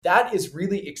that is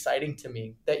really exciting to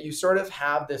me, that you sort of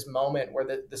have this moment where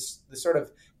the sort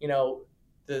of,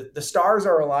 the stars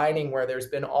are aligning, where there's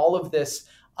been all of this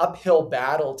uphill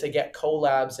battle to get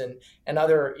collabs and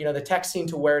other, the tech scene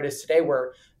to where it is today,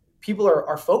 where people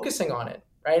are focusing on it,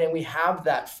 right? And we have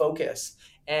that focus,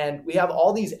 and we have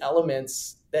all these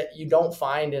elements that you don't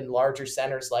find in larger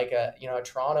centers like a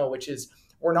Toronto, which is,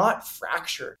 we're not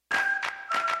fractured.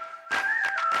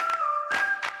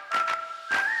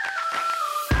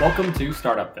 Welcome to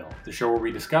Startupville, the show where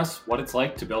we discuss what it's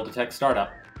like to build a tech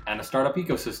startup and a startup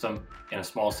ecosystem in a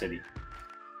small city.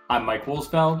 I'm Mike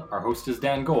Woolsfeld, our host is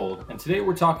Dan Gold, and today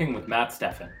we're talking with Matt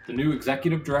Steffen, the new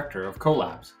Executive Director of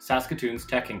Collabs, Saskatoon's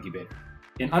tech incubator.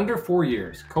 In under 4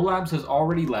 years, Collabs has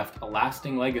already left a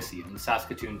lasting legacy in the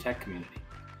Saskatoon tech community,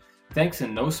 thanks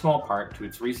in no small part to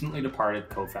its recently departed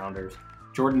co-founders,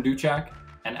 Jordan Duchak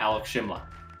and Alex Shimla.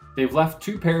 They've left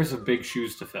two pairs of big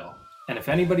shoes to fill, and if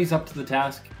anybody's up to the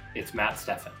task, it's Matt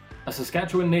Steffen. A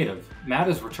Saskatchewan native, Matt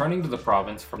is returning to the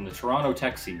province from the Toronto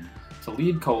tech scene to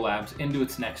lead Collabs into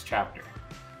its next chapter.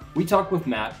 We talk with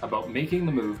Matt about making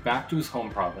the move back to his home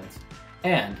province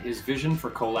and his vision for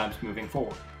Collabs moving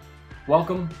forward.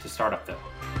 Welcome to Startupville.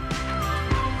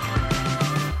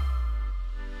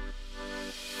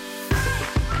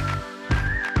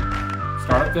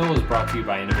 Startupville is brought to you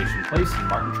by Innovation Place and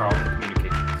Martin Charlton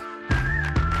Communications.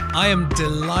 I am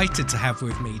delighted to have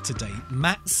with me today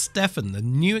Matt Steffen, the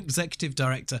new Executive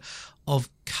Director of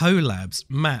Collabs.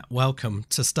 Matt, welcome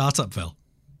to Startupville.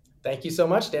 Thank you so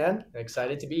much, Dan.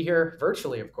 Excited to be here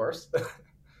virtually, of course.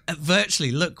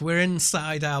 Virtually, look, we're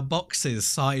inside our boxes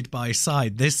side by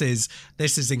side. This is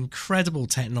incredible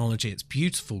technology. It's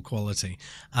beautiful quality.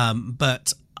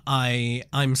 But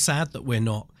I'm sad that we're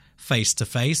not face to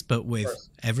face, but with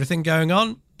everything going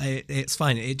on, it's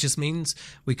fine. It just means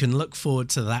we can look forward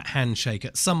to that handshake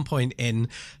at some point in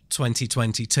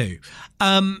 2022.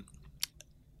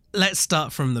 Let's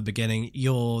start from the beginning.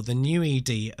 You're the new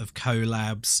ED of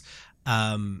Collabs.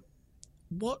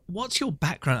 What's your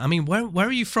background? I mean, where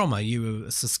are you from? Are you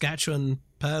a Saskatchewan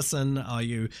person? Are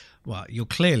you, well, you're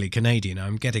clearly Canadian.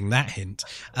 I'm getting that hint.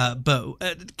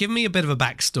 But give me a bit of a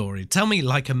backstory. Tell me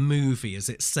like a movie as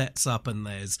it sets up and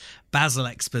there's Basil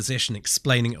exposition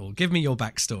explaining it all. Give me your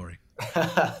backstory.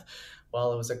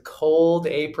 Well, it was a cold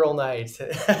April night.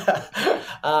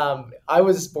 I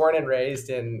was born and raised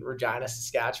in Regina,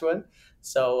 Saskatchewan.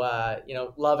 So,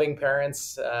 loving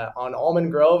parents on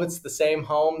Almond Grove. It's the same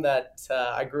home that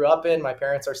I grew up in. My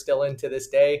parents are still in to this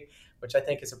day, which I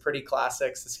think is a pretty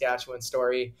classic Saskatchewan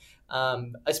story.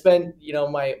 I spent,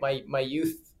 my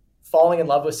youth falling in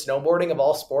love with snowboarding of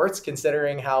all sports,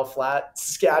 considering how flat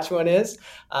Saskatchewan is.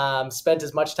 Spent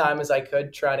as much time as I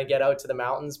could trying to get out to the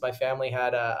mountains. My family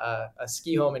had a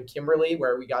ski home in Kimberley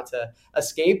where we got to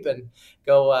escape and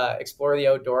go explore the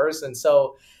outdoors. And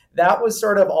so that was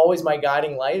sort of always my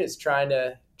guiding light, is trying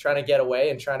to get away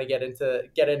and trying to get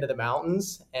into the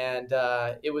mountains. And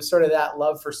it was sort of that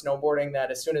love for snowboarding that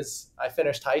as soon as I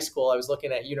finished high school, I was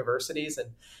looking at universities and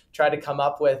tried to come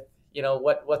up with,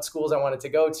 what schools I wanted to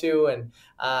go to. And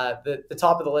the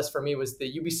top of the list for me was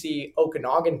the UBC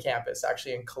Okanagan campus,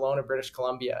 actually in Kelowna, British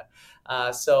Columbia.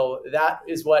 So that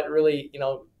is what really,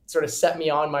 sort of set me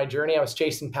on my journey. I was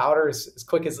chasing powder as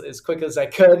quick as I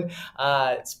could.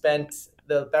 Spent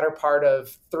the better part of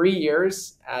 3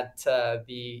 years at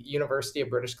the University of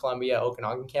British Columbia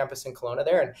Okanagan campus in Kelowna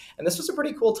there. And this was a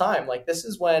pretty cool time. Like, this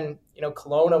is when,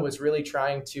 Kelowna was really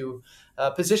trying to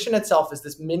position itself as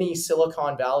this mini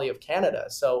Silicon Valley of Canada.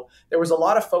 So there was a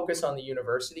lot of focus on the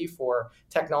university for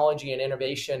technology and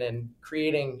innovation and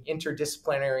creating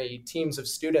interdisciplinary teams of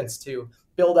students to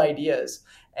build ideas.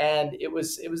 And it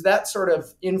was that sort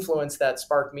of influence that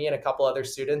sparked me and a couple other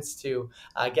students to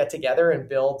get together and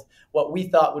build what we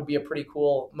thought would be a pretty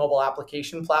cool mobile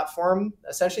application platform,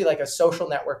 essentially like a social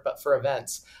network, but for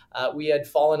events. We had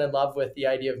fallen in love with the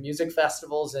idea of music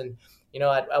festivals. And,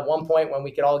 at one point when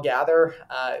we could all gather,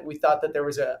 we thought that there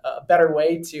was a better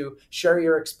way to share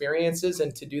your experiences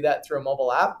and to do that through a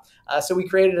mobile app. So we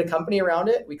created a company around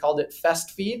it. We called it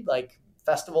FestFeed, like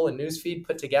festival and newsfeed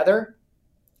put together,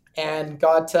 and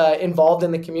got involved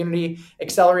in the community.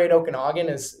 Accelerate Okanagan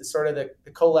is sort of the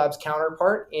Collabs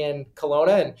counterpart in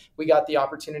Kelowna, and we got the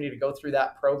opportunity to go through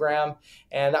that program.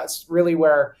 And that's really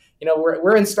where,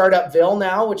 we're in Startupville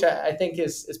now, which I think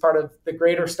is part of the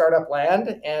greater startup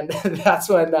land. And that's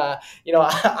when,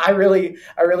 I really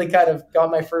kind of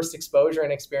got my first exposure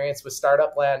and experience with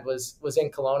startup land was in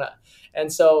Kelowna.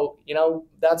 And so,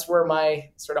 that's where my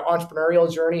sort of entrepreneurial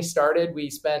journey started. We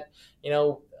spent,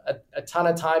 a ton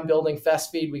of time building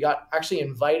FestFeed. We got actually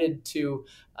invited to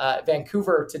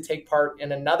Vancouver to take part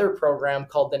in another program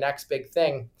called The Next Big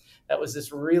Thing. That was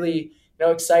this really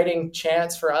exciting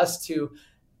chance for us to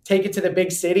take it to the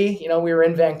big city. We were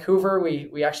in Vancouver.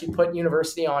 We actually put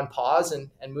university on pause and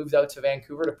moved out to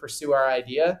Vancouver to pursue our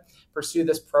idea, pursue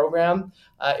this program.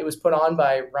 It was put on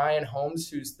by Ryan Holmes,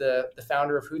 who's the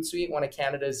founder of Hootsuite, one of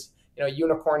Canada's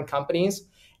unicorn companies.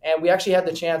 And we actually had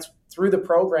the chance through the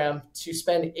program to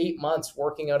spend 8 months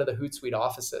working out of the Hootsuite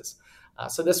offices.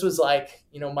 So this was like,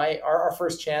 our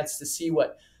first chance to see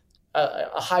what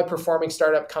a high-performing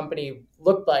startup company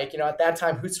looked like. At that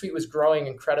time, Hootsuite was growing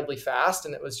incredibly fast,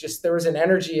 and it was just, there was an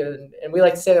energy, and we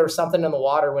like to say there was something in the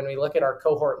water when we look at our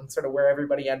cohort and sort of where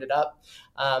everybody ended up.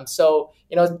 So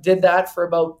did that for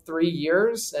about 3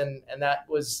 years, and that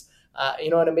was,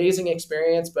 an amazing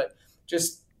experience, but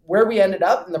just where we ended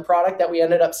up and the product that we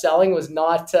ended up selling was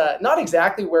not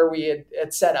exactly where we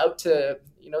had set out to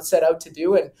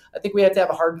do. And I think we had to have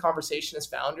a hard conversation as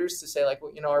founders to say, like,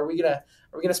 are we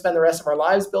gonna spend the rest of our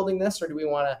lives building this, or do we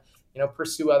want to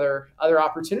pursue other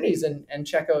opportunities and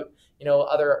check out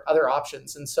other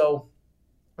options? And so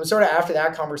sort of after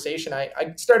that conversation,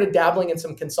 I started dabbling in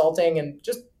some consulting and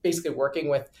just basically working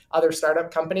with other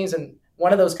startup companies. And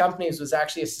one of those companies was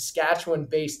actually a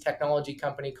Saskatchewan-based technology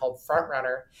company called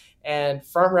FrontRunner. And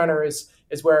FrontRunner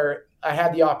is where I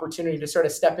had the opportunity to sort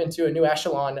of step into a new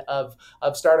echelon of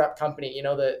startup company.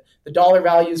 The dollar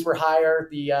values were higher,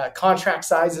 the contract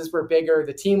sizes were bigger,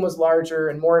 the team was larger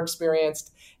and more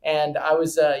experienced. And I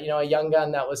was a young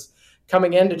gun that was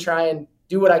coming in to try and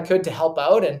do what I could to help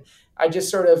out. And I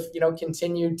just sort of,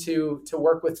 continued to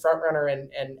work with FrontRunner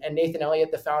and Nathan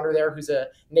Elliott, the founder there, who's a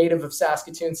native of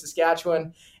Saskatoon,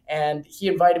 Saskatchewan. And he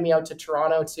invited me out to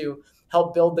Toronto to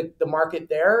help build the market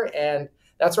there. And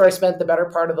that's where I spent the better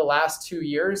part of the last 2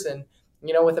 years. And,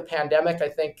 with the pandemic, I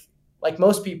think, like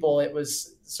most people, it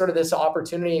was sort of this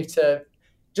opportunity to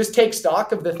just take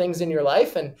stock of the things in your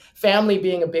life, and family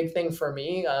being a big thing for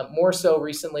me, more so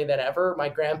recently than ever. My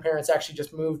grandparents actually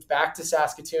just moved back to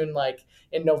Saskatoon like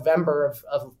in November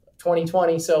of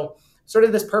 2020. So sort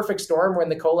of this perfect storm. When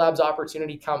the Collabs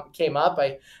opportunity came up,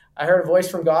 I heard a voice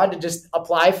from God to just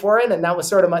apply for it. And that was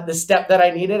sort of the step that I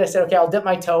needed. I said, okay, I'll dip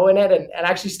my toe in it, and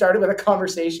actually started with a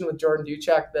conversation with Jordan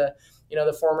Duchek, the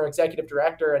former executive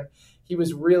director. And he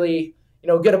was really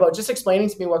good about just explaining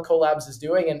to me what Collabs is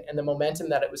doing and the momentum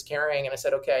that it was carrying. And I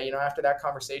said, okay, after that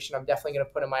conversation, I'm definitely going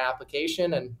to put in my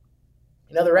application, and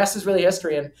the rest is really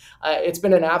history. And it's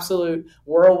been an absolute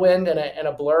whirlwind and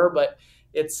a blur, but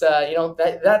it's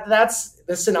that's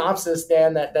the synopsis,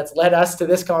 Dan, that's led us to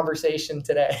this conversation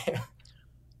today.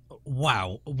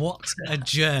 Wow, what a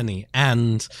journey.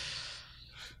 And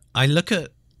I look at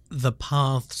the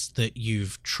paths that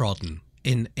you've trodden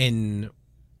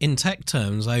in tech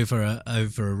terms over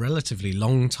a relatively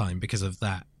long time because of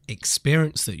that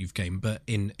experience that you've gained, but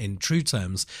in true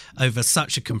terms over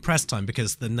such a compressed time,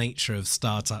 because the nature of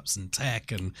startups and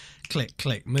tech and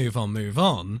click, move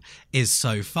on is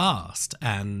so fast,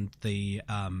 and the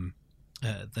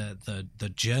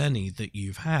journey that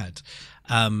you've had.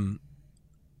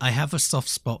 I have a soft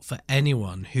spot for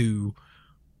anyone who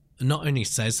not only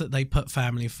says that they put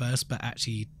family first, but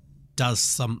actually does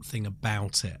something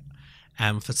about it.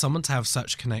 And for someone to have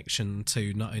such connection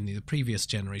to not only the previous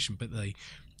generation, but the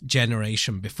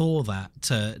generation before that,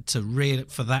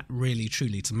 for that really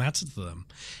truly to matter to them,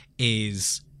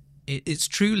 it's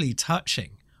truly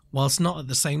touching. Whilst not at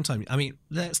the same time, I mean,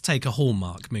 let's take a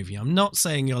Hallmark movie. I'm not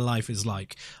saying your life is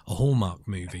like a Hallmark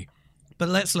movie, but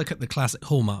let's look at the classic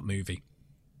Hallmark movie.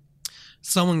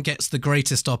 Someone gets the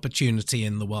greatest opportunity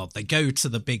in the world. They go to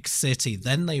the big city.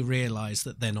 Then they realize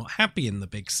that they're not happy in the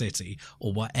big city,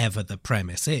 or whatever the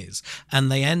premise is.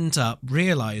 And they end up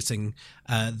realizing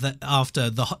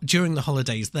that during the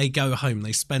holidays, they go home,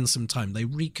 they spend some time, they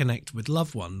reconnect with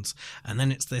loved ones. And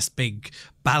then it's this big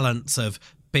balance of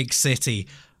big city,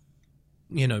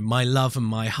 my love and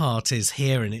my heart is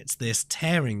here, and it's this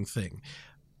tearing thing.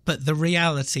 But the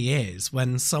reality is,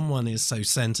 when someone is so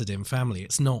centered in family,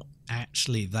 it's not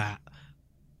actually that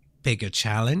big a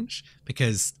challenge,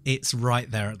 because it's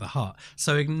right there at the heart.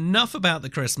 So enough about the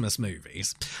Christmas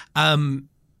movies.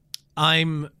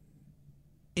 I'm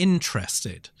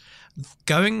interested,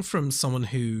 going from someone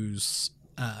who's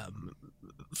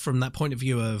from that point of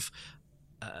view of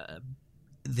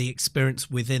the experience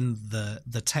within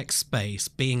the tech space,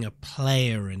 being a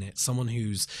player in it, someone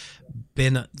who's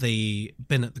been at the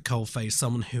coalface,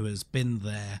 someone who has been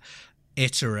there,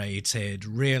 iterated,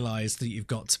 realized that you've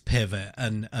got to pivot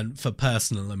and for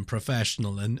personal and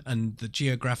professional and the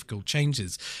geographical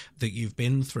changes that you've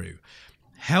been through.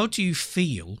 How do you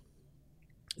feel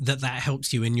that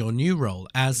helps you in your new role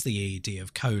as the ED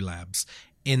of Collabs,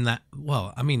 in that,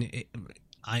 well, I mean,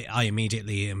 I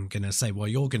immediately am going to say, well,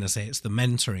 you're going to say it's the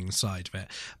mentoring side of it,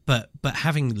 but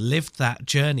having lived that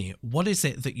journey, what is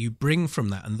it that you bring from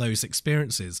that and those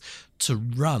experiences to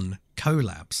run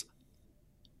Collabs?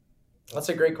 That's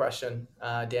a great question,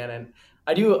 Dan, and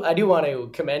I do want to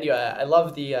commend you. I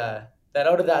love the that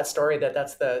out of that story,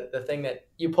 that's the thing that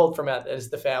you pulled from it is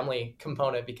the family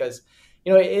component, because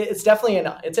it's definitely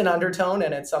it's an undertone,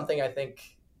 and it's something I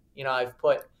think I've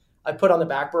put on the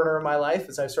back burner of my life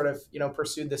as I've sort of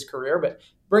pursued this career. But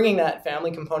bringing that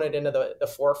family component into the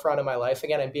forefront of my life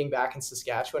again, and being back in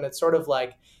Saskatchewan, it's sort of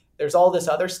like there's all this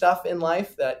other stuff in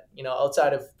life that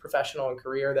outside of professional and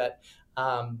career that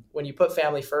when you put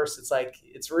family first, it's like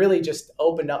it's really just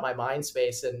opened up my mind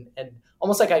space, and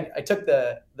almost like I took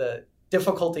the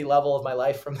difficulty level of my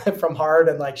life from hard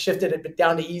and like shifted it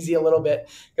down to easy a little bit,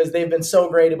 because they've been so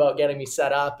great about getting me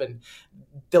set up and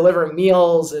delivering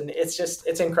meals, and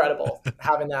it's incredible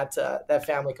having that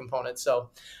family component. So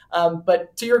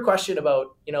but to your question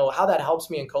about how that helps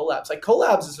me in Collabs, like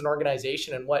Collabs is an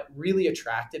organization, and what really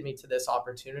attracted me to this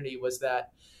opportunity was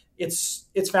that it's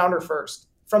founder first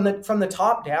from the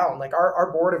top down. Like our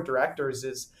board of directors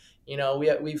is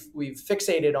we've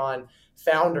fixated on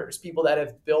founders, people that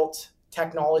have built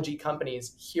technology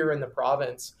companies here in the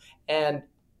province. And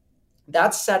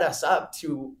that's set us up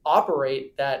to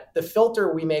operate that the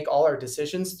filter we make all our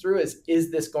decisions through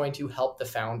is this going to help the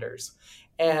founders?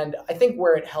 And I think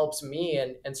where it helps me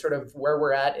and sort of where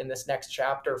we're at in this next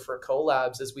chapter for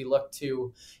Collabs as we look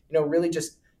to, really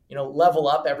just, level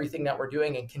up everything that we're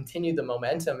doing and continue the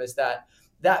momentum, is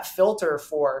that filter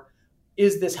for,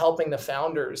 is this helping the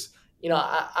founders?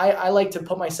 I like to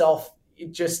put myself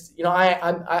just,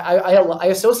 I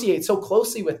associate so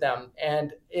closely with them.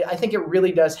 And I think it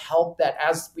really does help that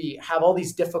as we have all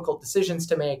these difficult decisions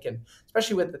to make, and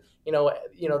especially with,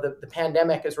 the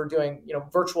pandemic, as we're doing,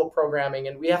 virtual programming,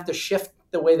 and we have to shift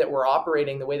the way that we're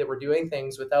operating, the way that we're doing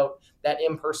things without that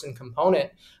in-person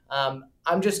component.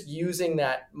 I'm just using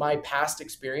my past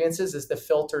experiences as the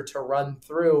filter to run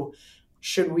through.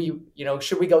 Should we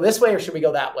go this way or should we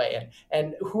go that way?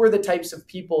 And who are the types of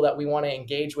people that we want to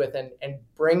engage with and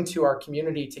bring to our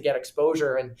community to get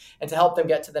exposure and to help them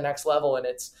get to the next level? And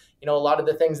it's, a lot of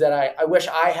the things that I wish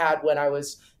I had when I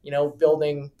was,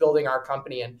 building our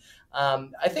company. And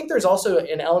I think there's also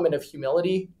an element of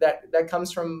humility that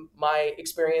comes from my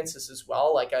experiences as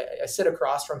well. Like I sit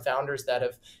across from founders that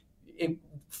have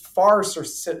far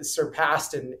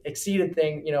surpassed and exceeded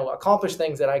accomplished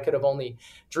things that I could have only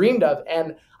dreamed of.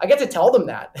 And I get to tell them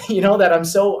that, that I'm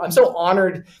so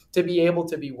honored to be able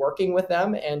to be working with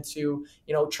them and to,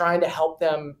 trying to help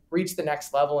them reach the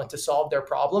next level and to solve their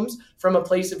problems from a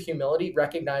place of humility,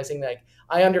 recognizing that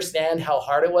I understand how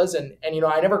hard it was. And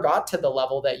I never got to the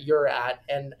level that you're at.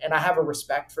 And I have a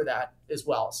respect for that as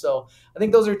well. So I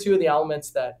think those are two of the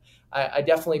elements that I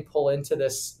definitely pull into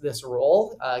this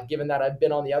role, given that I've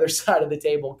been on the other side of the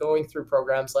table going through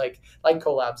programs like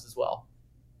Collabs as well.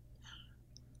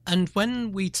 And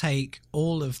when we take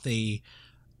all of the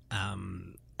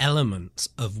elements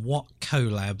of what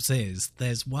Collabs is,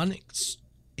 there's one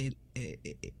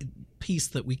piece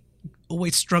that we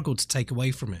always struggle to take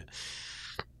away from it.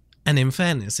 And in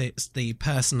fairness, it's the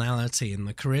personality and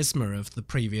the charisma of the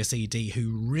previous ED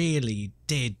who really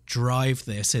did drive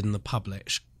this in the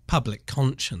public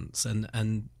conscience,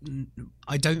 and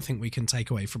I don't think we can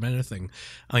take away from anything.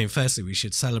 I mean, firstly, we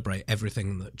should celebrate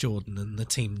everything that Jordan and the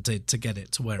team did to get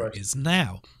it to where it is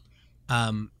now.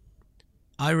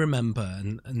 I remember,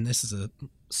 and this is a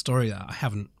story that I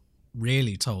haven't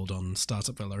really told on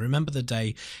Startupville. I remember the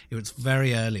day, it was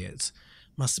very early, it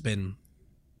must have been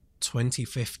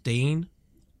 2015,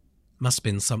 must have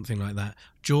been something like that.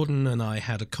 Jordan and I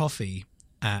had a coffee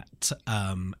at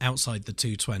outside the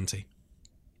 220.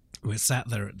 We're sat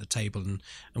there at the table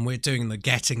and we're doing the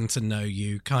getting to know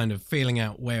you, kind of feeling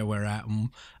out where we're at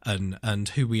and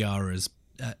who we are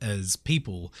as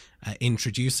people,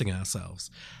 introducing ourselves.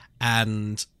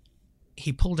 And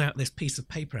he pulled out this piece of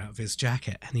paper out of his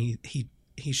jacket and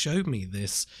he showed me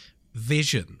this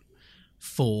vision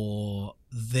for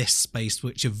this space,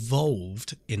 which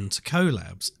evolved into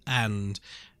Collabs, and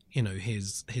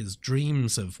his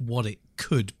dreams of what it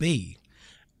could be.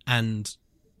 And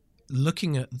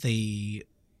looking at the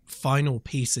final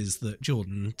pieces that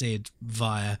Jordan did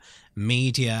via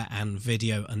media and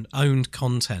video and owned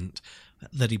content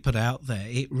that he put out there,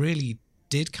 it really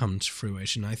did come to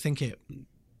fruition. I think it,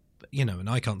 and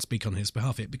I can't speak on his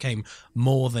behalf, it became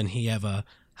more than he ever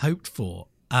hoped for.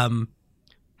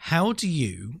 How do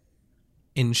you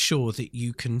ensure that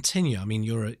you continue? I mean,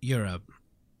 you're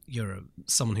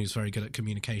someone who's very good at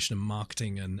communication and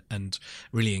marketing and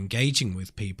really engaging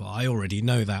with people. I already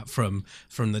know that from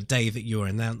the day that you were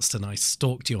announced and I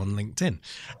stalked you on LinkedIn.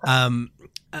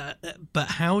 But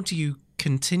how do you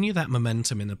continue that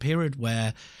momentum in a period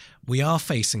where we are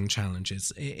facing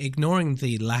challenges, ignoring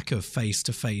the lack of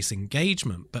face-to-face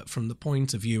engagement, but from the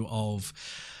point of view of,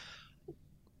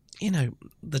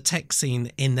 the tech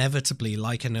scene, inevitably,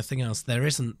 like anything else, there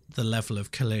isn't the level of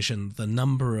collision. The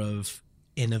number of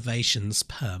innovations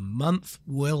per month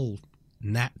will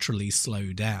naturally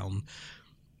slow down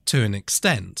to an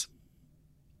extent.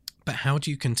 But how do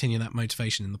you continue that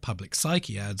motivation in the public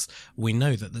psyche, as we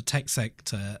know that the tech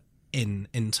sector in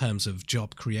terms of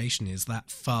job creation is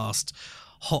that fast,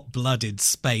 hot-blooded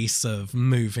space of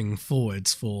moving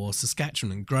forwards for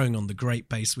Saskatchewan and growing on the great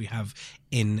base we have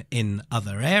in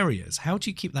other areas? How do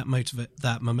you keep that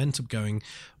momentum going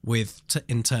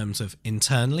in terms of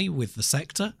internally with the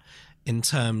sector, in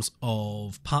terms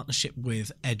of partnership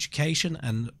with education,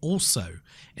 and also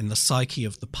in the psyche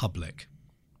of the public?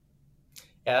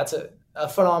 Yeah, that's a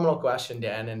phenomenal question,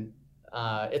 Dan, and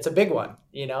it's a big one.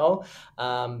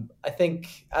 I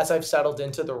think as I've settled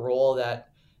into the role,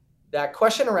 that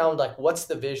question around like what's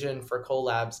the vision for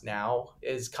CoLabs now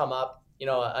is come up,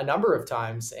 a number of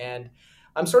times, and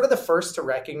I'm sort of the first to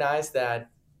recognize that,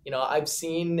 I've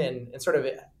seen and sort of,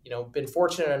 been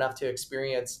fortunate enough to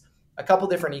experience a couple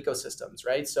different ecosystems,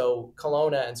 right? So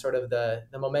Kelowna and sort of the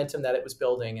momentum that it was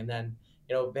building, and then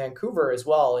Vancouver as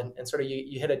well, and sort of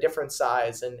you hit a different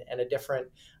size and a different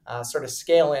sort of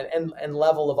scale and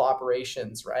level of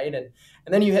operations, right? And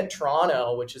then you hit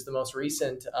Toronto, which is the most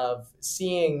recent of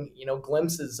seeing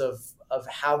glimpses of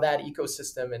how that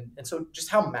ecosystem and so just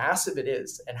how massive it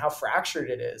is and how fractured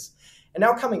it is. And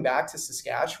now coming back to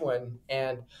Saskatchewan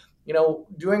and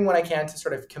doing what I can to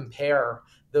sort of compare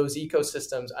those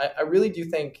ecosystems, I really do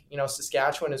think,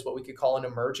 Saskatchewan is what we could call an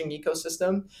emerging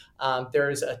ecosystem.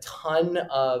 There's a ton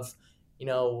of,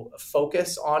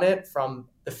 focus on it from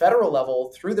the federal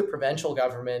level through the provincial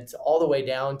government all the way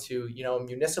down to,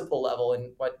 municipal level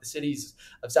and what the cities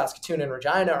of Saskatoon and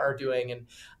Regina are doing.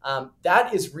 And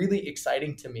that is really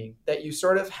exciting to me, that you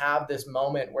sort of have this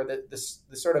moment where the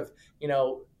sort of,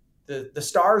 the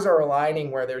stars are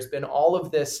aligning, where there's been all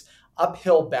of this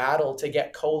uphill battle to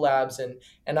get CoLabs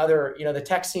and other, the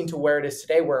tech scene to where it is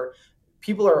today, where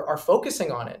people are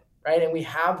focusing on it, right? And we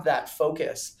have that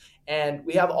focus, and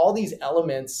we have all these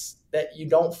elements that you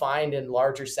don't find in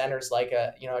larger centers like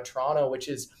a Toronto, which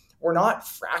is, we're not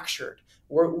fractured.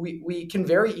 We can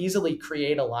very easily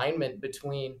create alignment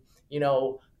between,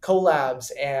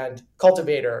 CoLabs and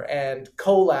Cultivator and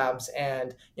CoLabs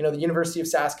and, the University of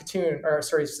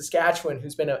Saskatchewan,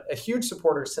 who's been a huge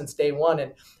supporter since day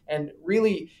one, and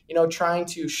really, trying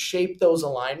to shape those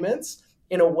alignments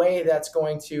in a way that's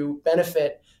going to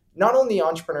benefit not only the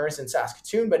entrepreneurs in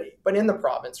Saskatoon, but in the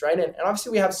province, right? And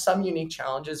obviously we have some unique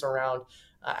challenges around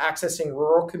accessing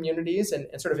rural communities and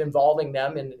sort of involving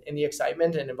them in the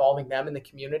excitement and involving them in the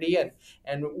community.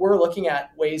 And we're looking at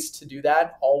ways to do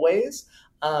that always.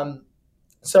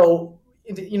 So,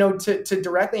 to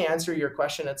directly answer your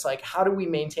question, it's like, how do we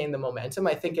maintain the momentum?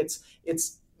 I think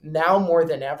it's now more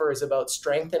than ever is about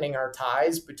strengthening our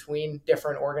ties between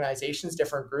different organizations,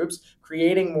 different groups,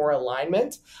 creating more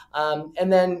alignment,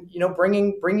 and then,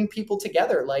 bringing people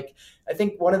together. Like, I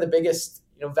think one of the biggest,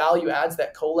 value adds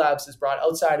that CoLabs has brought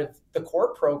outside of the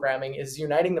core programming is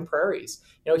uniting the prairies.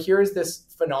 Here is this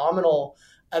phenomenal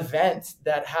event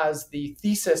that has the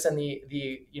thesis and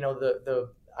the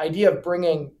idea of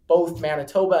bringing both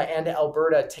Manitoba and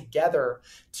Alberta together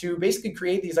to basically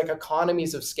create these like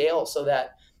economies of scale, so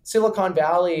that Silicon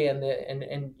Valley and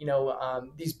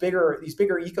these bigger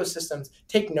ecosystems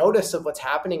take notice of what's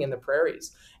happening in the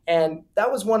prairies. And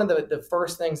that was one of the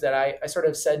first things that I sort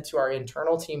of said to our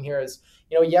internal team here is,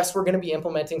 yes, we're going to be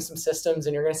implementing some systems,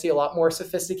 and you're going to see a lot more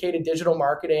sophisticated digital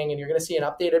marketing, and you're going to see an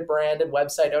updated brand and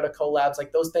website out of CoLabs.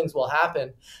 Like, those things will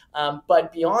happen.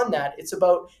 But beyond that, it's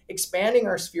about expanding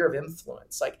our sphere of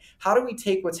influence. Like, how do we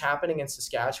take what's happening in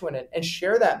Saskatchewan and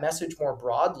share that message more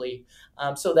broadly,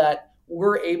 so that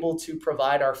we're able to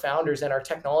provide our founders and our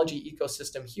technology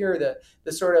ecosystem here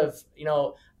the sort of,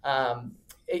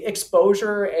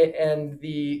 exposure and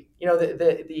the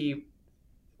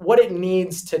what it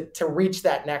needs to reach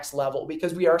that next level,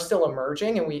 because we are still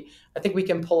emerging, and I think we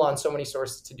can pull on so many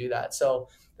sources to do that. So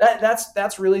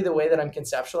that's really the way that I'm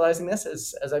conceptualizing this,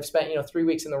 as I've spent 3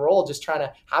 weeks in the role, just trying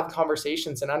to have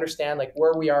conversations and understand like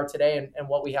where we are today and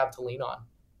what we have to lean on.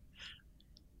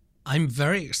 I'm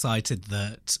very excited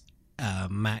that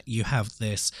Matt, you have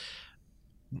this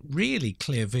really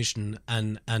clear vision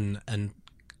and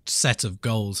set of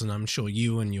goals, and I'm sure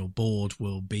you and your board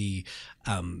will be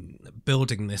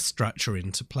building this structure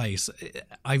into place.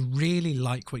 I really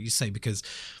like what you say, because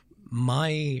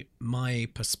my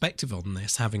perspective on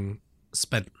this, having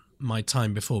spent my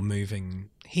time before moving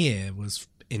here, was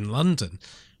in London,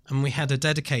 and we had a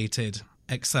dedicated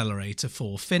accelerator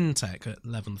for fintech at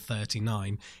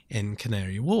 1139 in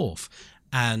Canary Wharf,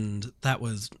 and that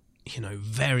was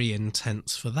very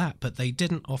intense for that. But they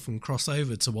didn't often cross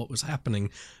over to what was happening,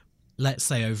 let's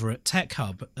say, over at Tech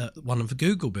Hub at one of the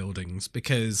Google buildings,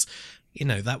 because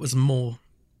that was more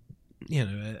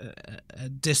a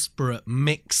disparate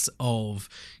mix of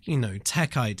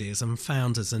tech ideas and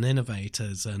founders and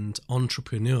innovators and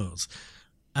entrepreneurs,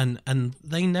 and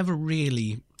they never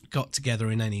really got together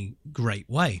in any great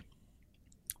way.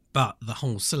 But the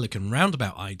whole Silicon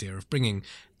Roundabout idea of bringing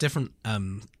different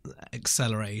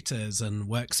accelerators and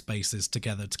workspaces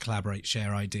together to collaborate,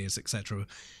 share ideas, etc.,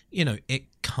 it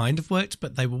kind of worked,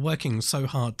 but they were working so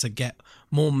hard to get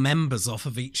more members off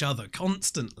of each other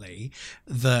constantly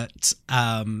that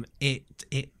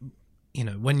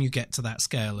when you get to that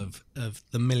scale of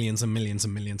the millions and millions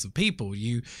and millions of people,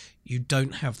 you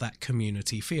don't have that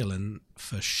community feel. And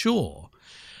for sure,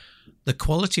 the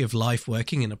quality of life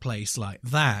working in a place like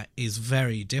that is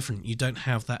very different. You don't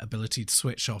have that ability to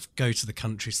switch off, go to the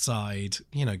countryside,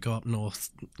 go up north,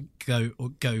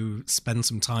 go spend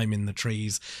some time in the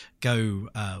trees, go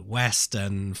west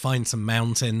and find some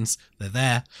mountains. They're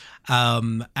there,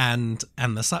 and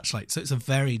the such like. So it's a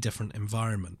very different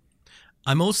environment.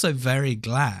 I'm also very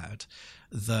glad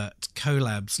that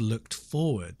Collabs looked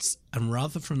forwards, and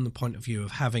rather from the point of view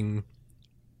of having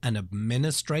an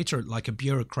administrator, like a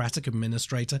bureaucratic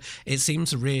administrator, it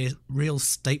seems a real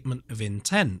statement of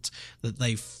intent that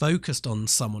they focused on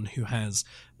someone who has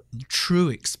true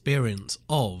experience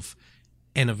of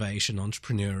innovation,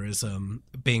 entrepreneurism,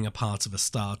 being a part of a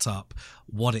startup,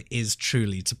 what it is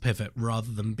truly to pivot,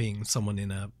 rather than being someone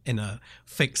in a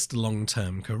fixed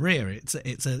long-term career. It's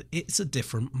a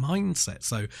different mindset.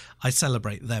 So I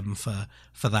celebrate them for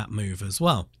that move as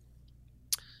well.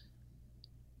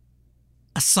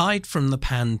 Aside from the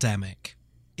pandemic,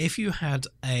 if you had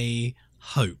a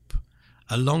hope,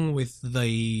 along with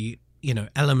the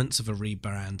elements of a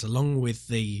rebrand, along with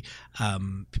the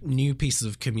new pieces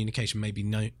of communication, maybe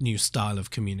new style of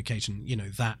communication,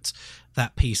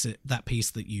 that piece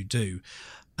that you do,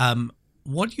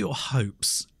 what are your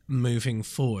hopes moving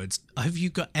forward? Have you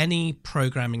got any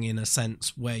programming in a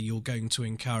sense where you're going to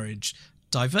encourage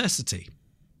diversity?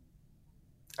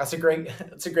 That's a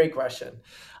great question.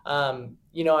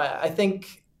 I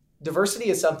think diversity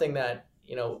is something that,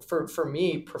 for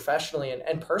me professionally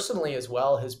and personally as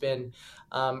well, has been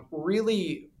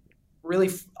really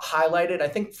highlighted. I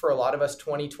think for a lot of us,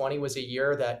 2020 was a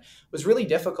year that was really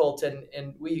difficult,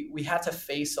 and we had to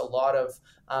face a lot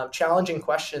of challenging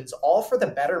questions, all for the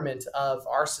betterment of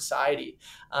our society.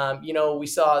 We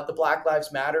saw the Black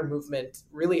Lives Matter movement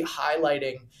really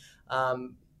highlighting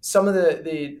some of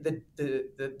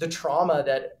the trauma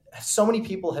that so many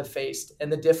people have faced,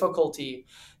 and the difficulty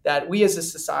that we as a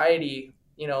society,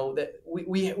 that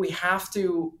we have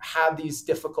to have these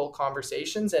difficult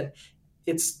conversations. And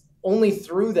it's only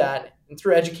through that and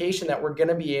through education that we're going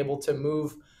to be able to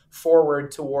move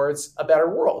forward towards a better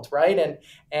world, right?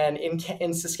 And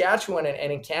in Saskatchewan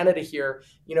and in Canada here,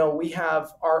 we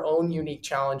have our own unique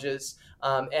challenges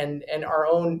and our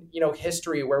own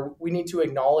history, where we need to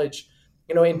acknowledge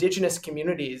Indigenous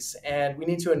communities, and we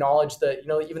need to acknowledge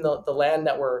even the land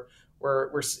that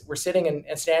we're sitting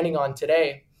and standing on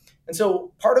today. And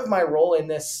so part of my role in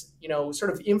this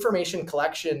sort of information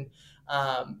collection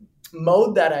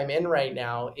mode that I'm in right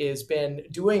now is been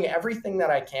doing everything that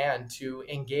I can to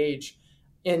engage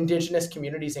Indigenous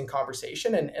communities in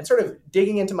conversation, and sort of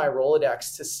digging into my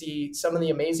Rolodex to see some of the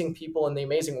amazing people and the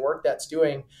amazing work that's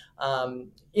doing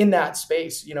in that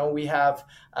space. We have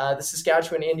the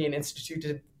Saskatchewan Indian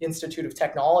Institute of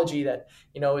Technology that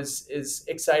is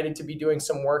excited to be doing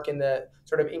some work in the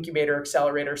sort of incubator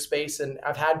accelerator space, and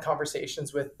I've had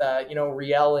conversations with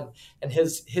Riel and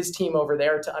his team over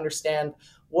there to understand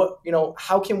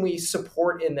how can we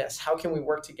support in this? How can we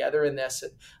work together in this?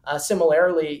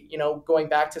 Similarly, going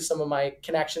back to some of my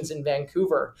connections in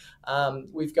Vancouver,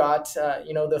 we've got,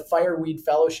 the Fireweed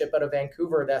Fellowship out of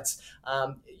Vancouver that's,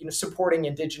 supporting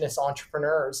Indigenous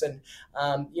entrepreneurs. And,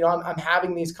 I'm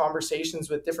having these conversations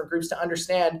with different groups to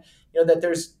understand, that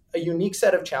there's a unique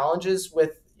set of challenges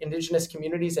with Indigenous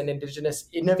communities and Indigenous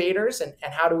innovators, and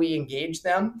how do we engage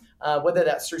them, whether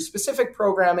that's through specific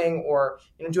programming or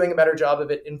doing a better job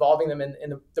of it, involving them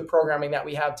in the programming that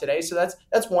we have today. So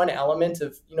that's one element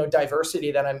of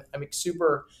diversity that I'm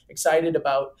super excited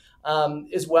about,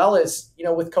 as well as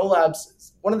with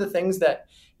CoLabs. One of the things that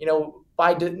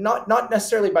not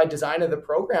necessarily by design of the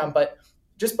program, but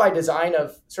just by design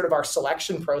of sort of our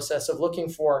selection process of looking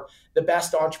for the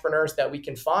best entrepreneurs that we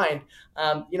can find,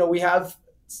 we have,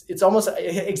 it's almost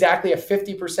exactly a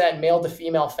 50% male to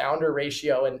female founder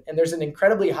ratio. And there's an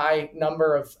incredibly high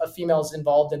number of females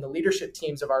involved in the leadership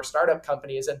teams of our startup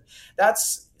companies. And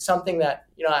that's something that,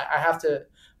 I have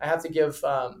to give,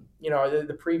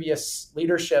 the previous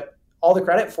leadership all the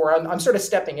credit for. I'm sort of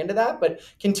stepping into that, but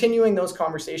continuing those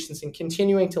conversations and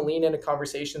continuing to lean into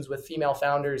conversations with female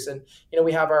founders. And,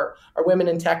 we have our Women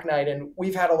in Tech Night, and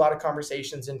we've had a lot of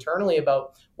conversations internally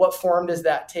about what form does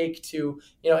that take to,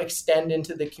 extend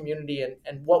into the community,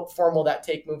 and what form will that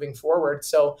take moving forward.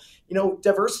 So,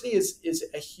 diversity is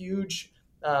a huge,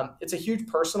 it's a huge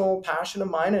personal passion of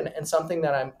mine, and something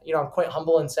that I'm quite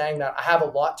humble in saying that I have a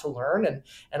lot to learn, and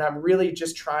I'm really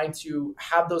just trying to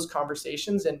have those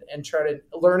conversations and try to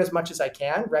learn as much as I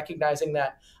can, recognizing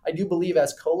that I do believe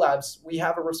as CoLabs, we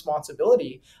have a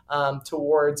responsibility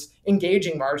towards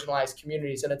engaging marginalized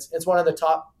communities. And it's one of the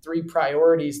top 3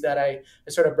 priorities that I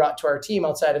sort of brought to our team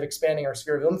outside of expanding our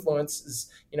sphere of influence, is,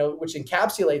 which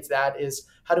encapsulates that, is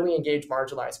how do we engage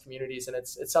marginalized communities? And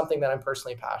it's something that I'm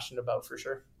personally passionate about, for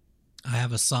sure. I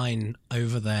have a sign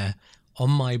over there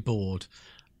on my board,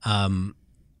 and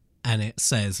it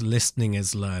says listening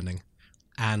is learning.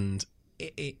 And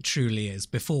it truly is.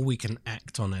 Before we can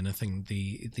act on anything,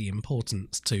 the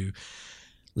importance to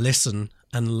listen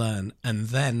and learn. And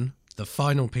then the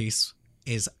final piece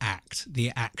is act.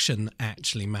 The action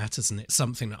actually matters. And it's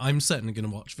something that I'm certainly going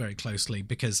to watch very closely,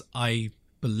 because I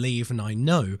believe and I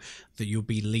know that you'll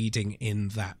be leading in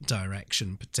that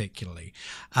direction particularly.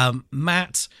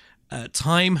 Matt,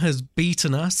 time has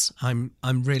beaten us. I'm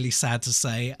really sad to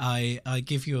say. I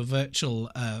give you a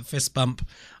virtual fist bump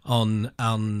on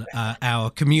our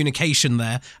communication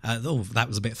there. That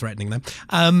was a bit threatening then.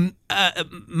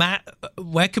 Matt,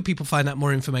 where could people find out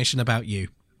more information about you?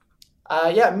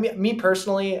 Me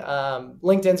personally,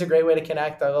 LinkedIn's a great way to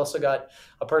connect. I've also got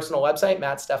a personal website,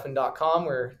 mattsteffen.com,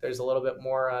 where there's a little bit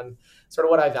more on sort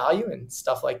of what I value and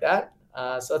stuff like that.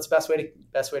 So that's the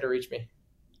best way to reach me.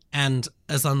 And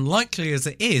as unlikely as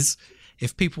it is,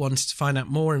 if people wanted to find out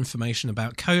more information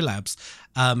about CoLabs,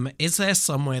 is there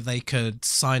somewhere they could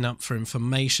sign up for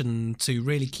information to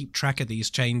really keep track of these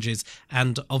changes,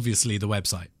 and obviously the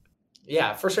website?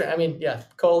 Yeah, for sure. I mean,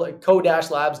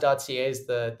 co-labs.ca is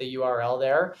the URL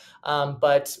there.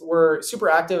 But we're super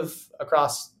active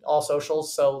across all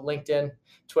socials. So LinkedIn,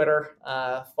 Twitter,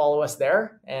 follow us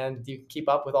there, and you can keep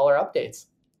up with all our updates.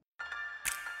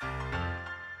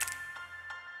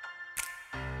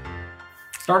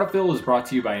 Startupville is brought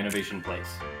to you by Innovation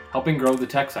Place, helping grow the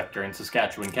tech sector in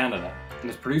Saskatchewan, Canada, and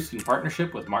is produced in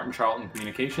partnership with Martin Charlton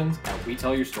Communications at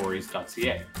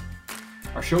WeTellYourStories.ca.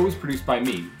 Our show is produced by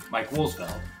me, Mike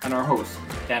Woolsfeld, and our host,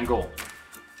 Dan Gold.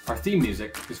 Our theme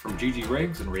music is from Gigi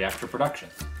Riggs and Reactor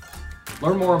Productions.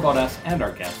 Learn more about us and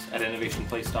our guests at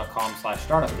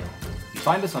innovationplace.com/startupville, and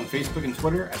find us on Facebook and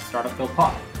Twitter at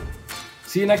StartupvillePod.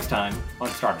 See you next time on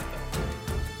Startupville.